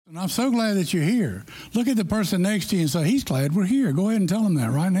And I'm so glad that you're here. Look at the person next to you and say, he's glad we're here. Go ahead and tell him that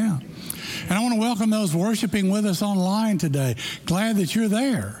right now. And I want to welcome those worshiping with us online today. Glad that you're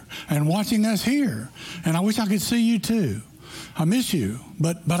there and watching us here. And I wish I could see you too. I miss you,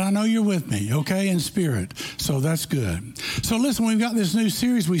 but I know you're with me, okay, in spirit. So that's good. So listen, we've got this new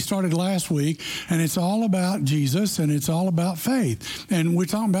series we started last week, and it's all about Jesus, and it's all about faith. And we're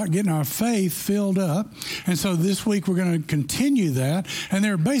talking about getting our faith filled up. And so this week we're going to continue that. And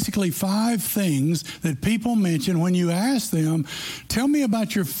there are basically 5 things that people mention when you ask them, tell me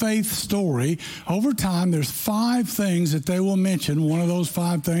about your faith story. Over time, there's 5 things that they will mention. One of those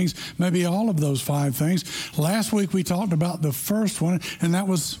 5 things, maybe all of those 5 things. Last week we talked about the first one, and that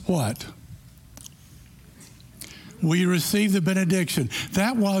was what? We received the benediction.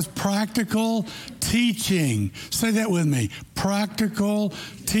 That was practical teaching. Say that with me. Practical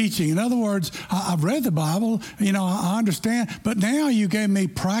teaching. In other words, I've read the Bible, I understand, but now you gave me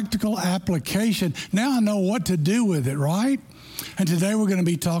practical application. Now I know what to do with it, right? And today we're going to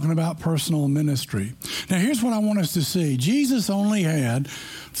be talking about personal ministry. Now here's what I want us to see. Jesus only had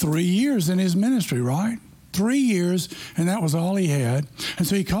 3 years in his ministry, right? 3 years, and that was all he had. And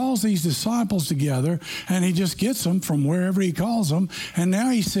so he calls these disciples together, and he just gets them from wherever he calls them. And now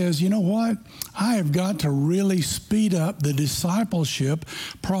he says, you know what? I have got to really speed up the discipleship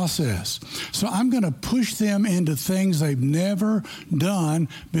process. So I'm going to push them into things they've never done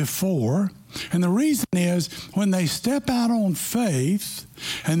before. And the reason is when they step out on faith,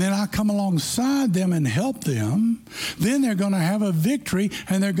 and then I come alongside them and help them, then they're going to have a victory,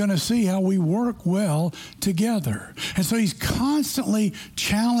 and they're going to see how we work well together. And so he's constantly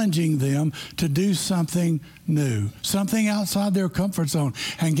challenging them to do something new, something outside their comfort zone.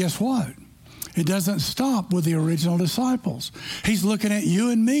 And guess what? It doesn't stop with the original disciples. He's looking at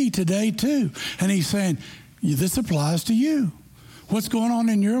you and me today too, and he's saying, this applies to you. What's going on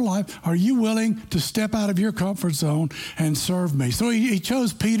in your life? Are you willing to step out of your comfort zone and serve me? So he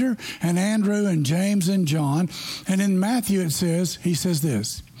chose Peter and Andrew and James and John. And in Matthew it says, he says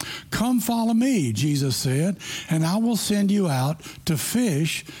this, come follow me, Jesus said, and I will send you out to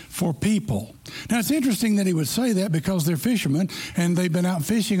fish for people. Now, it's interesting that he would say that because they're fishermen and they've been out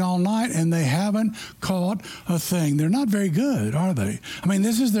fishing all night and they haven't caught a thing. They're not very good, are they? I mean,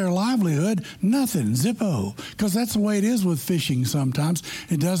 this is their livelihood. Nothing, zippo, because that's the way it is with fishing sometimes.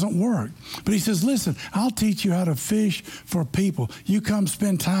 It doesn't work. But he says, listen, I'll teach you how to fish for people. You come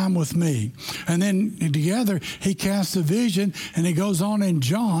spend time with me. And then together he casts a vision, and he goes on in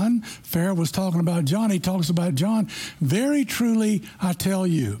John. Farrah was talking about John. He talks about John. Very truly, I tell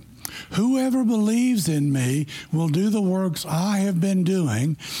you, whoever believes in me will do the works I have been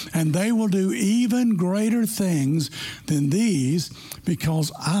doing, and they will do even greater things than these,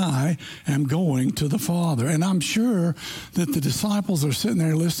 because I am going to the Father. And I'm sure that the disciples are sitting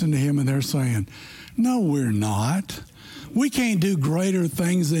there listening to him, and they're saying, no, we're not. We can't do greater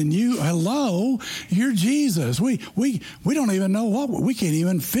things than you. Hello, you're Jesus. We don't even know what. We can't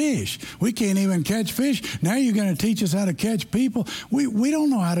even fish. We can't even catch fish. Now you're going to teach us how to catch people. We don't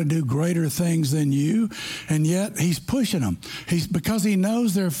know how to do greater things than you. And yet he's pushing them. Because he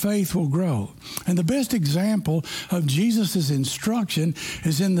knows their faith will grow. And the best example of Jesus' instruction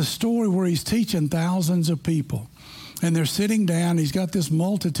is in the story where he's teaching thousands of people. And they're sitting down. He's got this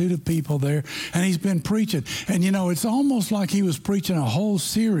multitude of people there, and he's been preaching. And, it's almost like he was preaching a whole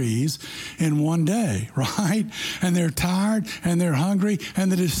series in one day, right? And they're tired, and they're hungry,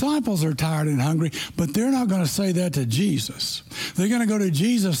 and the disciples are tired and hungry, but they're not going to say that to Jesus. They're going to go to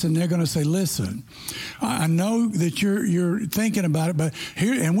Jesus, and they're going to say, listen, I know that you're thinking about it, but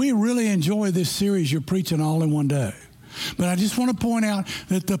here, and we really enjoy this series you're preaching all in one day. But I just want to point out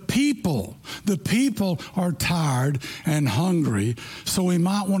that the people are tired and hungry, so we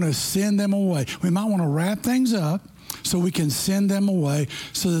might want to send them away. We might want to wrap things up so we can send them away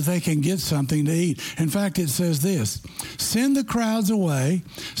so that they can get something to eat. In fact, it says this, send the crowds away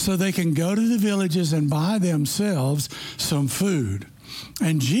so they can go to the villages and buy themselves some food.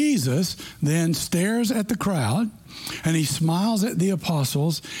 And Jesus then stares at the crowd, and he smiles at the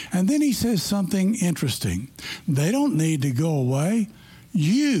apostles, and then he says something interesting. They don't need to go away.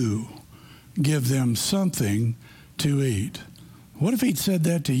 You give them something to eat. What if he'd said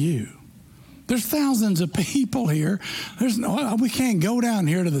that to you? There's thousands of people here. We can't go down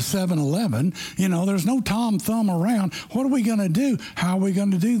here to the 7-Eleven. There's no Tom Thumb around. What are we going to do? How are we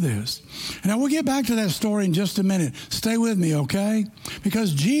going to do this? Now, we'll get back to that story in just a minute. Stay with me, okay?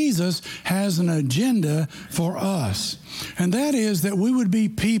 Because Jesus has an agenda for us. And that is that we would be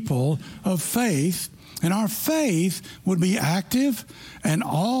people of faith And our faith would be active and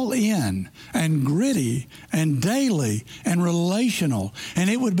all in and gritty and daily and relational. And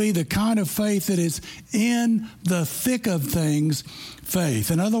it would be the kind of faith that is in the thick of things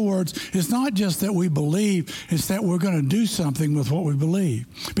faith. In other words, it's not just that we believe, it's that we're going to do something with what we believe.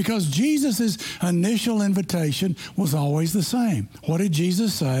 Because Jesus' initial invitation was always the same. What did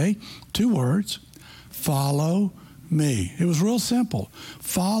Jesus say? 2 words: follow me. It was real simple.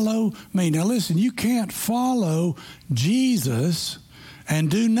 Follow me. Now listen, you can't follow Jesus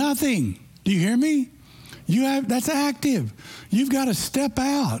and do nothing. Do you hear me? That's active. You've got to step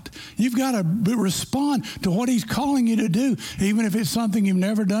out. You've got to respond to what he's calling you to do, even if it's something you've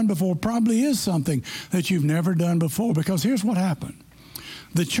never done before. Probably is something that you've never done before, because here's what happened.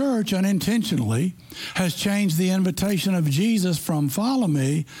 The church unintentionally has changed the invitation of Jesus from follow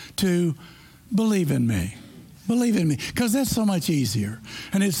me to believe in me. Believe in me, because that's so much easier,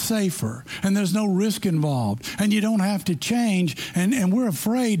 and it's safer, and there's no risk involved, and you don't have to change, and we're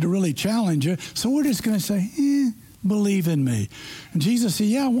afraid to really challenge you, so we're just going to say, believe in me. And Jesus said,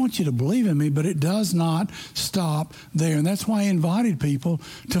 yeah, I want you to believe in me, but it does not stop there. And that's why he invited people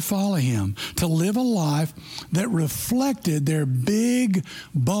to follow him, to live a life that reflected their big,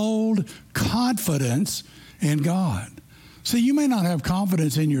 bold confidence in God. So you may not have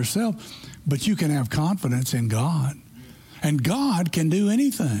confidence in yourself, but you can have confidence in God. And God can do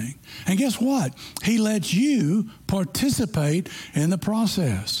anything. And guess what? He lets you participate in the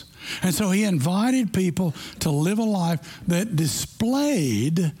process. And so he invited people to live a life that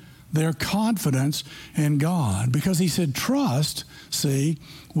displayed their confidence in God. Because he said trust,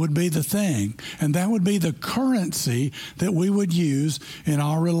 would be the thing. And that would be the currency that we would use in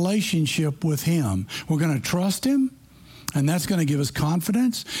our relationship with him. We're going to trust him. And that's going to give us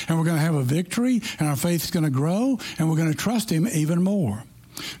confidence, and we're going to have a victory, and our faith is going to grow, and we're going to trust him even more.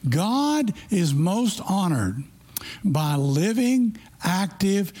 God is most honored by living,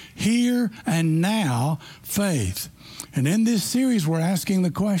 active, here and now faith. And in this series, we're asking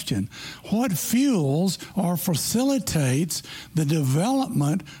the question, what fuels or facilitates the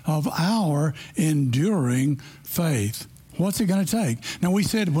development of our enduring faith? What's it going to take? Now, we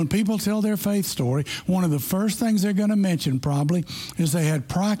said when people tell their faith story, one of the first things they're going to mention probably is they had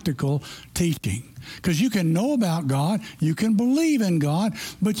practical teaching. Because you can know about God, you can believe in God,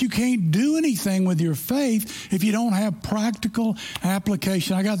 but you can't do anything with your faith if you don't have practical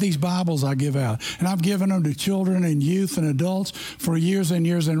application. I got these Bibles I give out, and I've given them to children and youth and adults for years and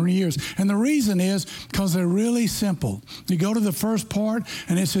years and years. And the reason is because they're really simple. You go to the first part,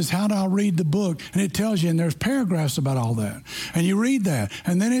 and it says, how do I read the book? And it tells you, and there's paragraphs about all that. And you read that,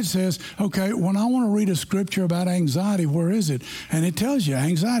 and then it says, okay, when I want to read a scripture about anxiety, where is it? And it tells you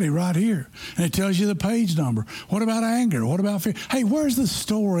anxiety right here. And it tells you the page number. What about anger? What about fear? Hey, where's the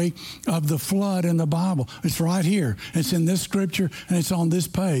story of the flood in the Bible? It's right here. It's in this scripture, and it's on this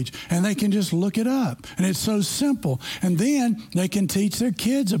page. And they can just look it up. And it's so simple. And then they can teach their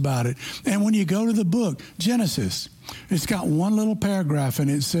kids about it. And when you go to the book, Genesis, it's got one little paragraph, and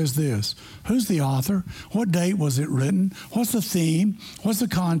it says this: who's the author? What date was it written? What's the theme? What's the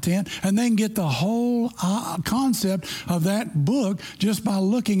content? And they can get the whole concept of that book just by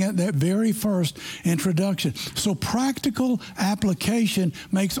looking at that very first introduction. So practical application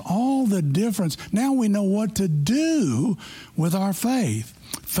makes all the difference. Now we know what to do with our faith.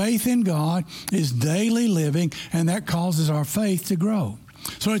 Faith in God is daily living, and that causes our faith to grow.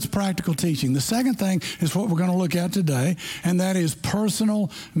 So it's practical teaching. The second thing is what we're going to look at today, and that is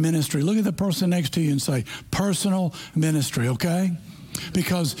personal ministry. Look at the person next to you and say, personal ministry, okay?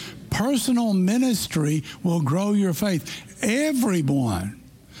 Because personal ministry will grow your faith. Everyone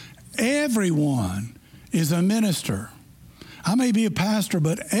is a minister. I may be a pastor,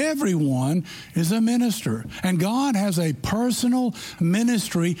 but everyone is a minister. And God has a personal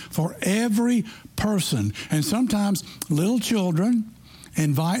ministry for every person. And sometimes little children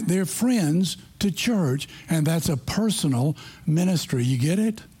invite their friends to church, and that's a personal ministry. You get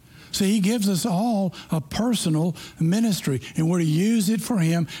it? So he gives us all a personal ministry, and we're to use it for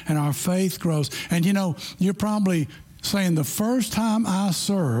him, and our faith grows. And you know, you're probably saying, the first time I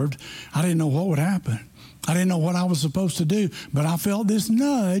served, I didn't know what would happen. I didn't know what I was supposed to do, but I felt this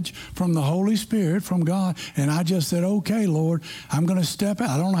nudge from the Holy Spirit, from God, and I just said, okay, Lord, I'm going to step out.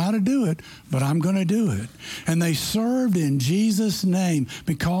 I don't know how to do it, but I'm going to do it. And they served in Jesus' name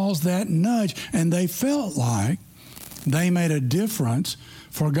because that nudge, and they felt like they made a difference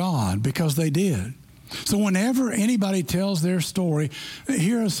for God because they did. So whenever anybody tells their story,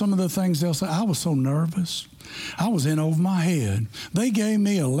 here are some of the things they'll say. I was so nervous. I was in over my head. They gave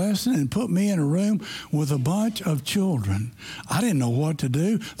me a lesson and put me in a room with a bunch of children. I didn't know what to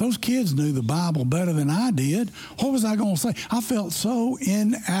do. Those kids knew the Bible better than I did. What was I going to say? I felt so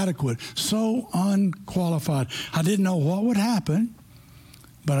inadequate, so unqualified. I didn't know what would happen,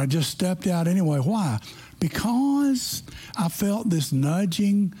 but I just stepped out anyway. Why? Because I felt this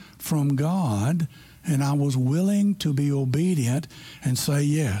nudging from God, and I was willing to be obedient and say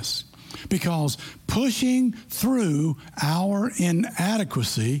yes. Because pushing through our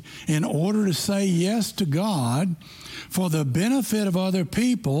inadequacy in order to say yes to God for the benefit of other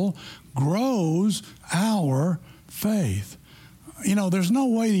people grows our faith. You know, there's no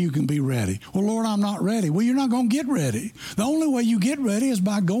way that you can be ready. Well, Lord, I'm not ready. Well, you're not going to get ready. The only way you get ready is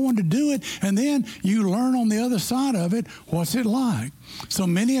by going to do it, and then you learn on the other side of it, what's it like? So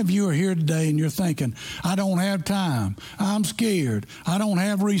many of you are here today and you're thinking, I don't have time. I'm scared. I don't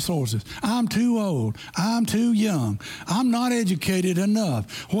have resources. I'm too old. I'm too young. I'm not educated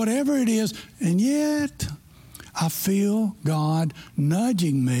enough. Whatever it is, and yet I feel God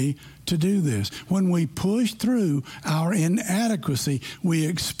nudging me to do this. When we push through our inadequacy, we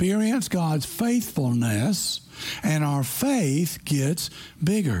experience God's faithfulness, and our faith gets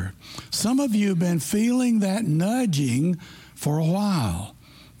bigger. Some of you have been feeling that nudging for a while,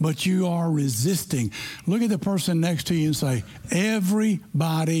 but you are resisting. Look at the person next to you and say,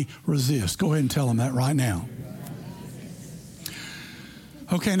 everybody resists. Go ahead and tell them that right now.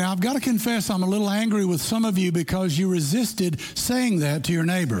 Okay, now I've got to confess I'm a little angry with some of you because you resisted saying that to your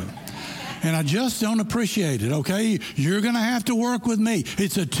neighbor. And I just don't appreciate it, okay? You're going to have to work with me.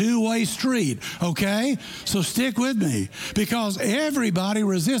 It's a two-way street, okay? So stick with me because everybody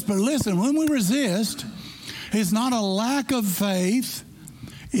resists. But listen, when we resist, it's not a lack of faith.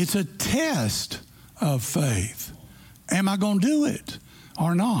 It's a test of faith. Am I going to do it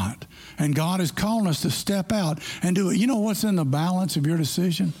or not? And God is calling us to step out and do it. You know what's in the balance of your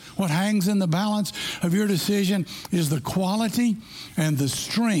decision? What hangs in the balance of your decision is the quality and the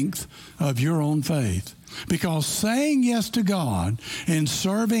strength of your own faith. Because saying yes to God and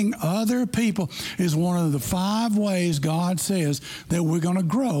serving other people is one of the 5 ways God says that we're going to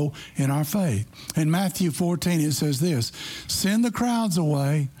grow in our faith. In Matthew 14, it says this, send the crowds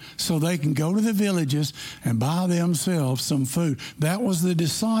away so they can go to the villages and buy themselves some food. That was the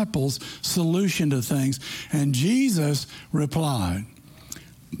disciples' solution to things. And Jesus replied,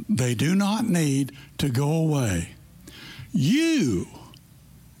 they do not need to go away. You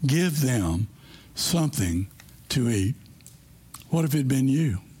give them something to eat. What if it had been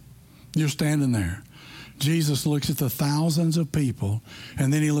you? You're standing there. Jesus looks at the thousands of people,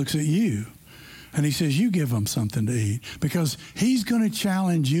 and then he looks at you, and he says, you give them something to eat, because he's going to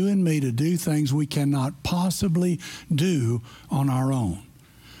challenge you and me to do things we cannot possibly do on our own.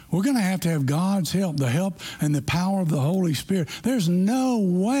 We're going to have God's help, the help and the power of the Holy Spirit. There's no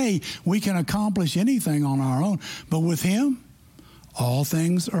way we can accomplish anything on our own, but with him, all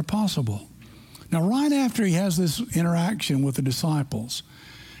things are possible. Now, right after he has this interaction with the disciples,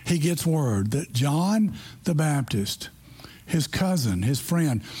 he gets word that John the Baptist, his cousin, his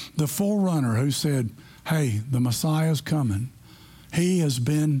friend, the forerunner who said, hey, the Messiah's coming, he has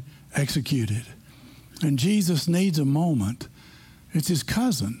been executed. And Jesus needs a moment. It's his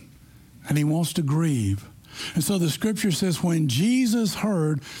cousin, and he wants to grieve. And so the scripture says when Jesus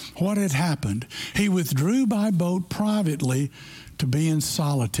heard what had happened, he withdrew by boat privately to be in a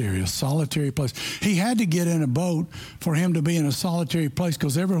solitary place. He had to get in a boat for him to be in a solitary place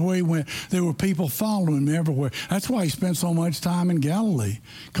because everywhere he went, there were people following him everywhere. That's why he spent so much time in Galilee,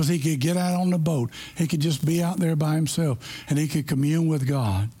 because he could get out on the boat. He could just be out there by himself, and he could commune with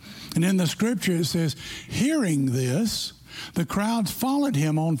God. And in the scripture it says, hearing this, the crowds followed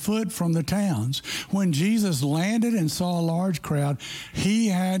him on foot from the towns. When Jesus landed and saw a large crowd, he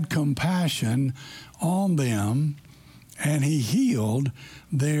had compassion on them, and he healed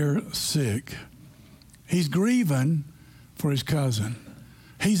their sick. He's grieving for his cousin.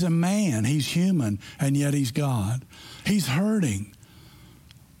 He's a man, he's human, and yet he's God. He's hurting.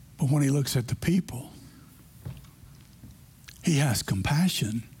 But when he looks at the people, he has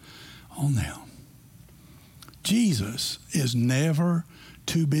compassion on them. Jesus is never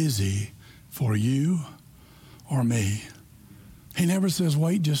too busy for you or me. He never says,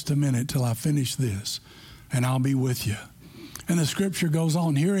 wait just a minute till I finish this, and I'll be with you. And the scripture goes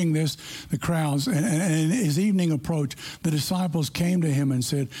on. Hearing this, the crowds, and his evening approach, the disciples came to him and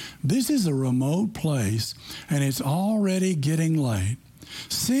said, this is a remote place, and it's already getting late.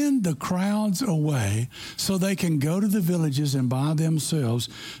 Send the crowds away so they can go to the villages and buy themselves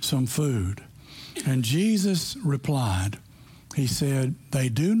some food. And Jesus replied, he said, they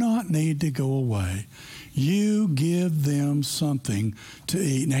do not need to go away. You give them something to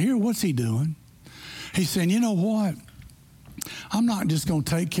eat. Now here, what's he doing? He's saying, you know what? I'm not just going to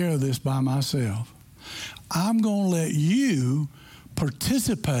take care of this by myself. I'm going to let you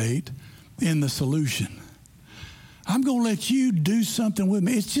participate in the solution. I'm going to let you do something with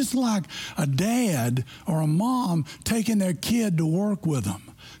me. It's just like a dad or a mom taking their kid to work with them.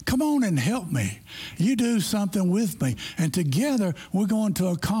 Come on and help me. You do something with me. And together, we're going to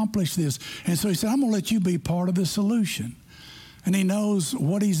accomplish this. And so he said, I'm going to let you be part of the solution. And he knows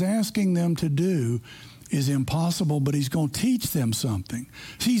what he's asking them to do is impossible, but he's going to teach them something.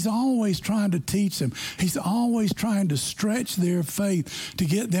 He's always trying to teach them. He's always trying to stretch their faith to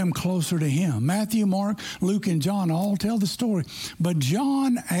get them closer to him. Matthew, Mark, Luke, and John all tell the story. But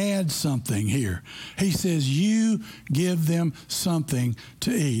John adds something here. He says, you give them something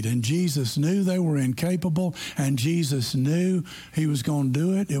to eat. And Jesus knew they were incapable, and Jesus knew he was going to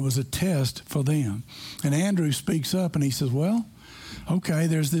do it. It was a test for them. And Andrew speaks up, and he says, well, okay,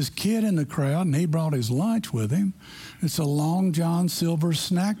 there's this kid in the crowd, and he brought his lunch with him. It's a Long John Silver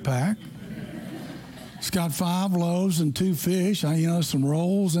snack pack. It's got 5 loaves and 2 fish, some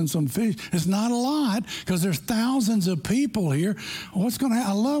rolls and some fish. It's not a lot because there's thousands of people here. What's going to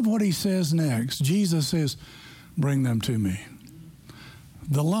happen? I love what he says next. Jesus says, bring them to me.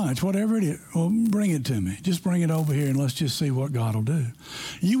 The lunch, whatever it is, well, bring it to me. Just bring it over here and let's just see what God will do.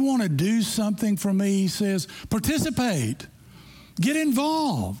 You want to do something for me, he says, participate. Get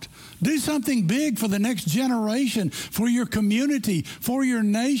involved. Do something big for the next generation, for your community, for your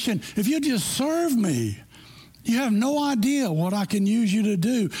nation. If you just serve me, you have no idea what I can use you to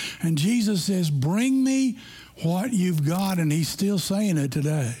do. And Jesus says, bring me what you've got. And he's still saying it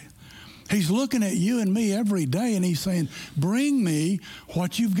today. He's looking at you and me every day and he's saying, bring me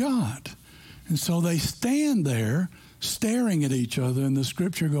what you've got. And so they stand there staring at each other, and the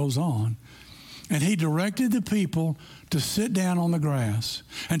scripture goes on. And he directed the people to sit down on the grass.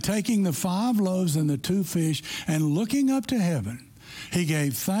 And taking the 5 loaves and the 2 fish and looking up to heaven, he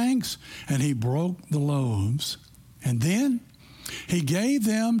gave thanks and he broke the loaves. And then he gave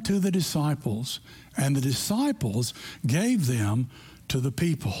them to the disciples, and the disciples gave them to the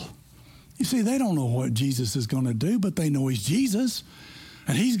people. You see, they don't know what Jesus is going to do, but they know he's Jesus,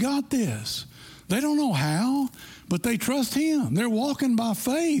 and he's got this. They don't know how, but they trust him. They're walking by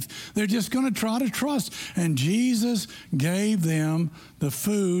faith. They're just going to try to trust. And Jesus gave them the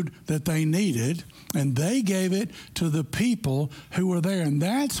food that they needed, and they gave it to the people who were there. And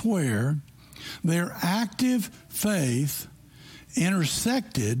that's where their active faith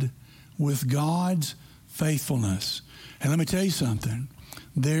intersected with God's faithfulness. And let me tell you something.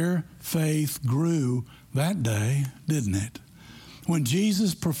 Their faith grew that day, didn't it? When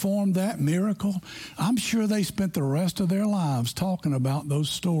Jesus performed that miracle, I'm sure they spent the rest of their lives talking about those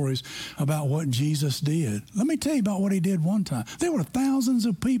stories about what Jesus did. Let me tell you about what he did one time. There were thousands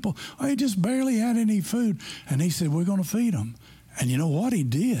of people. They just barely had any food. And he said, we're going to feed them. And you know what? He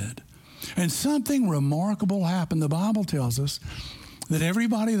did. And something remarkable happened. The Bible tells us that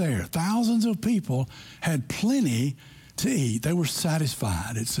everybody there, thousands of people, had plenty to eat. They were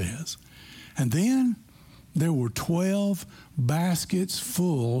satisfied, it says. And then there were 12 baskets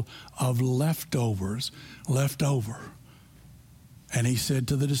full of leftovers left over. And he said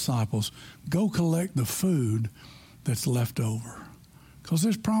to the disciples, go collect the food that's left over. Because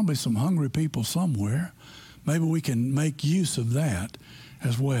there's probably some hungry people somewhere. Maybe we can make use of that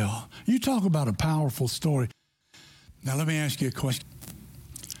as well. You talk about a powerful story. Now let me ask you a question.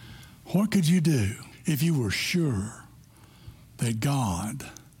 What could you do if you were sure that God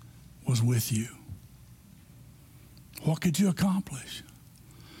was with you? What could you accomplish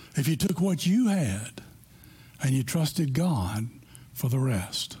if you took what you had and you trusted God for the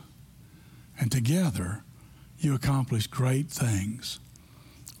rest? And together, you accomplished great things.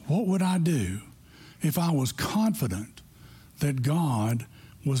 What would I do if I was confident that God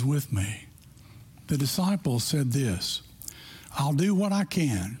was with me? The disciples said this, I'll do what I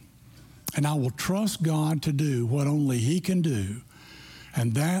can, and I will trust God to do what only he can do.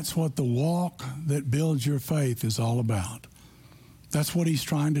 And that's what the walk that builds your faith is all about. That's what he's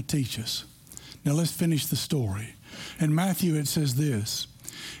trying to teach us. Now let's finish the story. In Matthew it says this,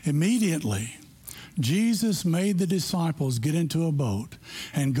 immediately Jesus made the disciples get into a boat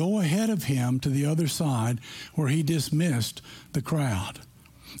and go ahead of him to the other side where he dismissed the crowd.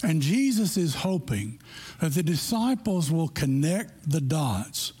 And Jesus is hoping that the disciples will connect the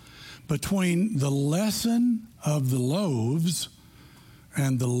dots between the lesson of the loaves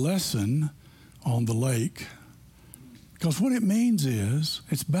and the lesson on the lake. Because what it means is,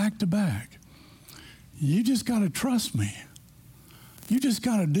 it's back to back. You just got to trust me. You just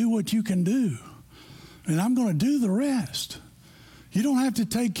got to do what you can do. And I'm going to do the rest. You don't have to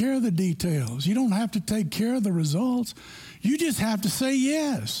take care of the details. You don't have to take care of the results. You just have to say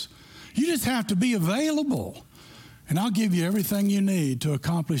yes. You just have to be available. And I'll give you everything you need to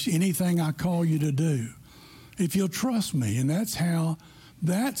accomplish anything I call you to do, if you'll trust me. And that's how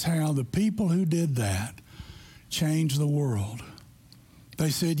the people who did that changed the world.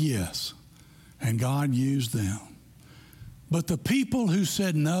 They said yes, and God used them. But the people who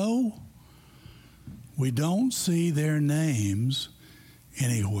said no, we don't see their names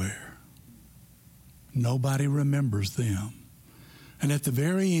anywhere. Nobody remembers them. And at the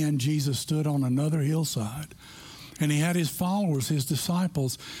very end, Jesus stood on another hillside, and he had his followers, his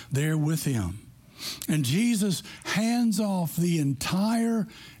disciples, there with him. And Jesus hands off the entire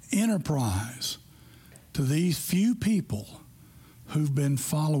enterprise to these few people who've been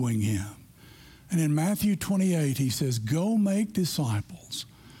following him. And in Matthew 28, he says, go make disciples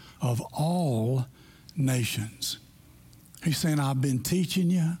of all nations. He's saying, I've been teaching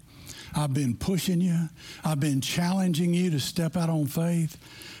you. I've been pushing you. I've been challenging you to step out on faith.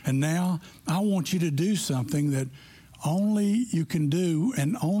 And now I want you to do something that only you can do,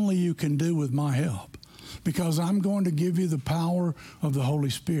 and only you can do with my help. Because I'm going to give you the power of the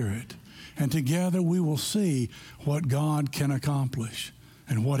Holy Spirit. And together we will see what God can accomplish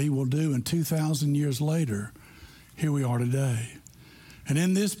and what he will do. And 2,000 years later, here we are today. And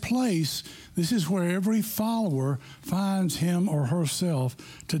in this place, this is where every follower finds him or herself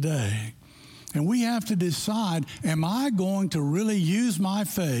today. And we have to decide, am I going to really use my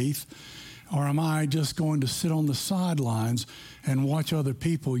faith, or am I just going to sit on the sidelines and watch other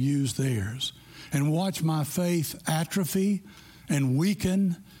people use theirs and watch my faith atrophy and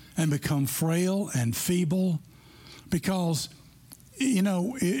weaken and become frail and feeble? Because, you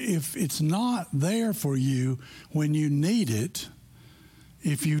know, if it's not there for you when you need it,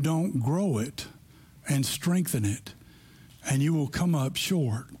 if you don't grow it and strengthen it, and you will come up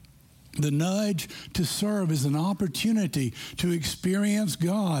short. The nudge to serve is an opportunity to experience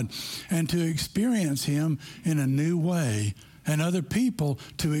God and to experience him in a new way, and other people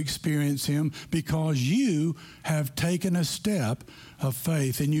to experience him because you have taken a step of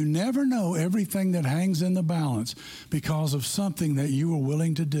faith. And you never know everything that hangs in the balance because of something that you were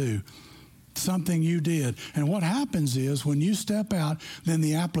willing to do. Something you did. And what happens is when you step out, then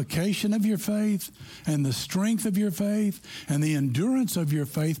the application of your faith and the strength of your faith and the endurance of your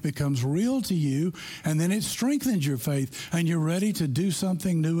faith becomes real to you, and then it strengthens your faith, and you're ready to do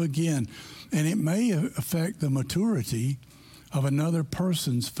something new again. And it may affect the maturity of another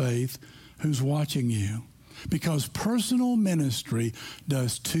person's faith who's watching you. Because personal ministry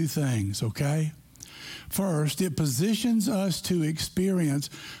does two things, okay? First, it positions us to experience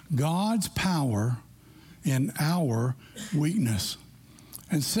God's power in our weakness.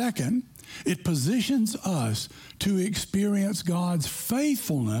 And second, it positions us to experience God's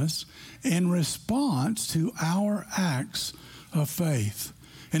faithfulness in response to our acts of faith.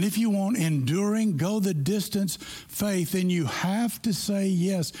 And if you want enduring, go the distance faith, then you have to say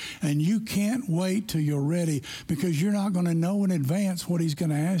yes. And you can't wait till you're ready, because you're not going to know in advance what he's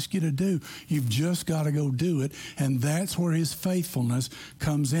going to ask you to do. You've just got to go do it. And that's where his faithfulness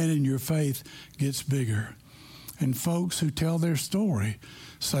comes in and your faith gets bigger. And folks who tell their story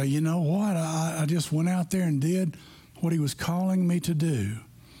say, you know what, I just went out there and did what he was calling me to do.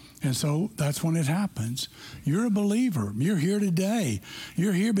 And so that's when it happens. You're a believer. You're here today.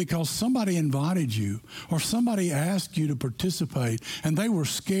 You're here because somebody invited you or somebody asked you to participate, and they were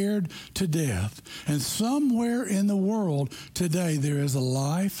scared to death. And somewhere in the world today there is a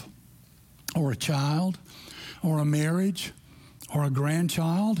life or a child or a marriage or a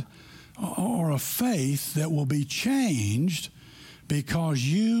grandchild or a faith that will be changed because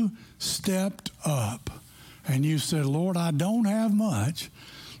you stepped up and you said, Lord, I don't have much,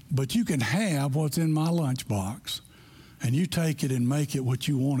 but you can have what's in my lunchbox, and you take it and make it what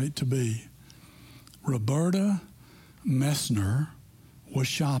you want it to be. Roberta Messner was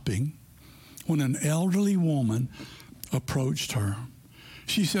shopping when an elderly woman approached her.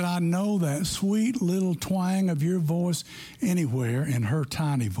 She said, I know that sweet little twang of your voice anywhere, in her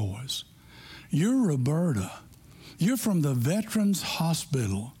tiny voice. You're Roberta. You're from the Veterans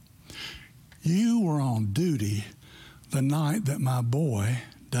Hospital. You were on duty the night that my boy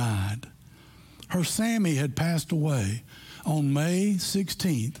died. Her Sammy had passed away on May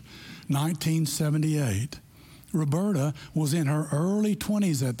 16th, 1978. Roberta was in her early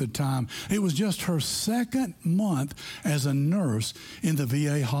 20s at the time. It was just her second month as a nurse in the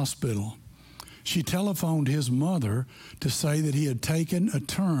VA hospital. She telephoned his mother to say that he had taken a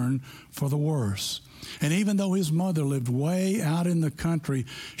turn for the worse. And even though his mother lived way out in the country,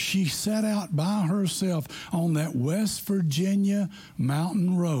 she set out by herself on that West Virginia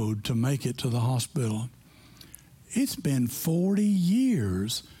mountain road to make it to the hospital. It's been 40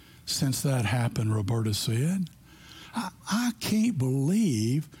 years since that happened, Roberta said. I can't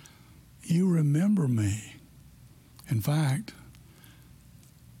believe you remember me. In fact,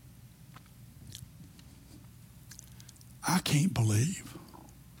 I can't believe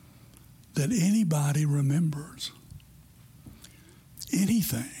that anybody remembers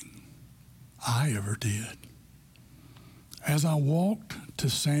anything I ever did. As I walked to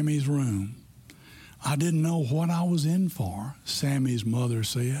Sammy's room, I didn't know what I was in for, Sammy's mother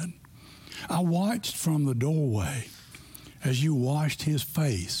said. I watched from the doorway as you washed his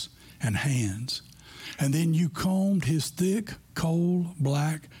face and hands, and then you combed his thick, coal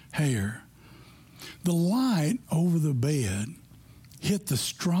black hair. The light over the bed hit the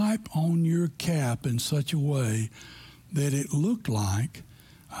stripe on your cap in such a way that it looked like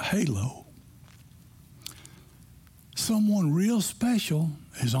a halo. Someone real special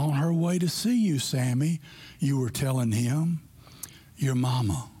is on her way to see you, Sammy, you were telling him. Your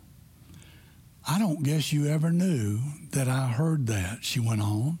mama. I don't guess you ever knew that I heard that, she went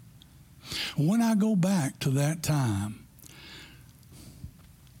on. When I go back to that time,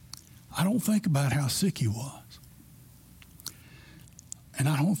 I don't think about how sick he was. And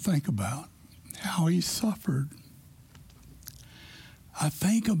I don't think about how he suffered. I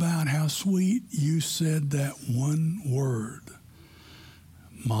think about how sweet you said that one word,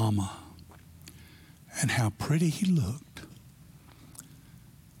 Mama, and how pretty he looked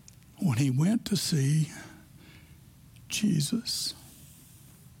when he went to see Jesus.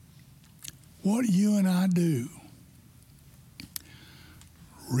 What you and I do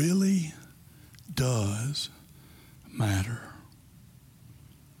really does matter.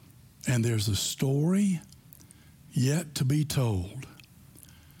 And there's a story yet to be told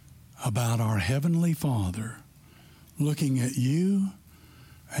about our Heavenly Father looking at you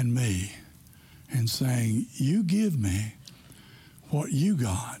and me and saying, you give me what you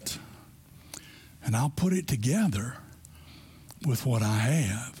got, and I'll put it together with what I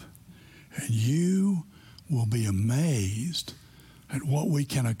have, and you will be amazed at what we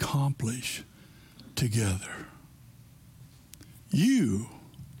can accomplish together. You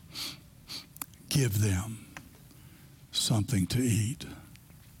give them something to eat.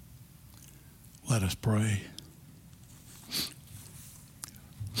 Let us pray.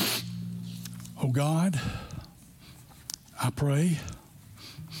 Oh God, I pray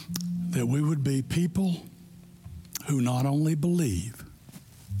that we would be people who not only believe,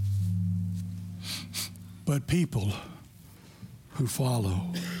 but people who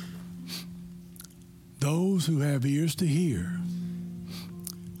follow. Those who have ears to hear,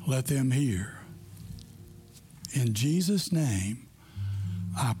 let them hear. In Jesus' name,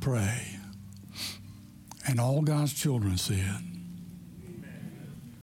 I pray. And all God's children said,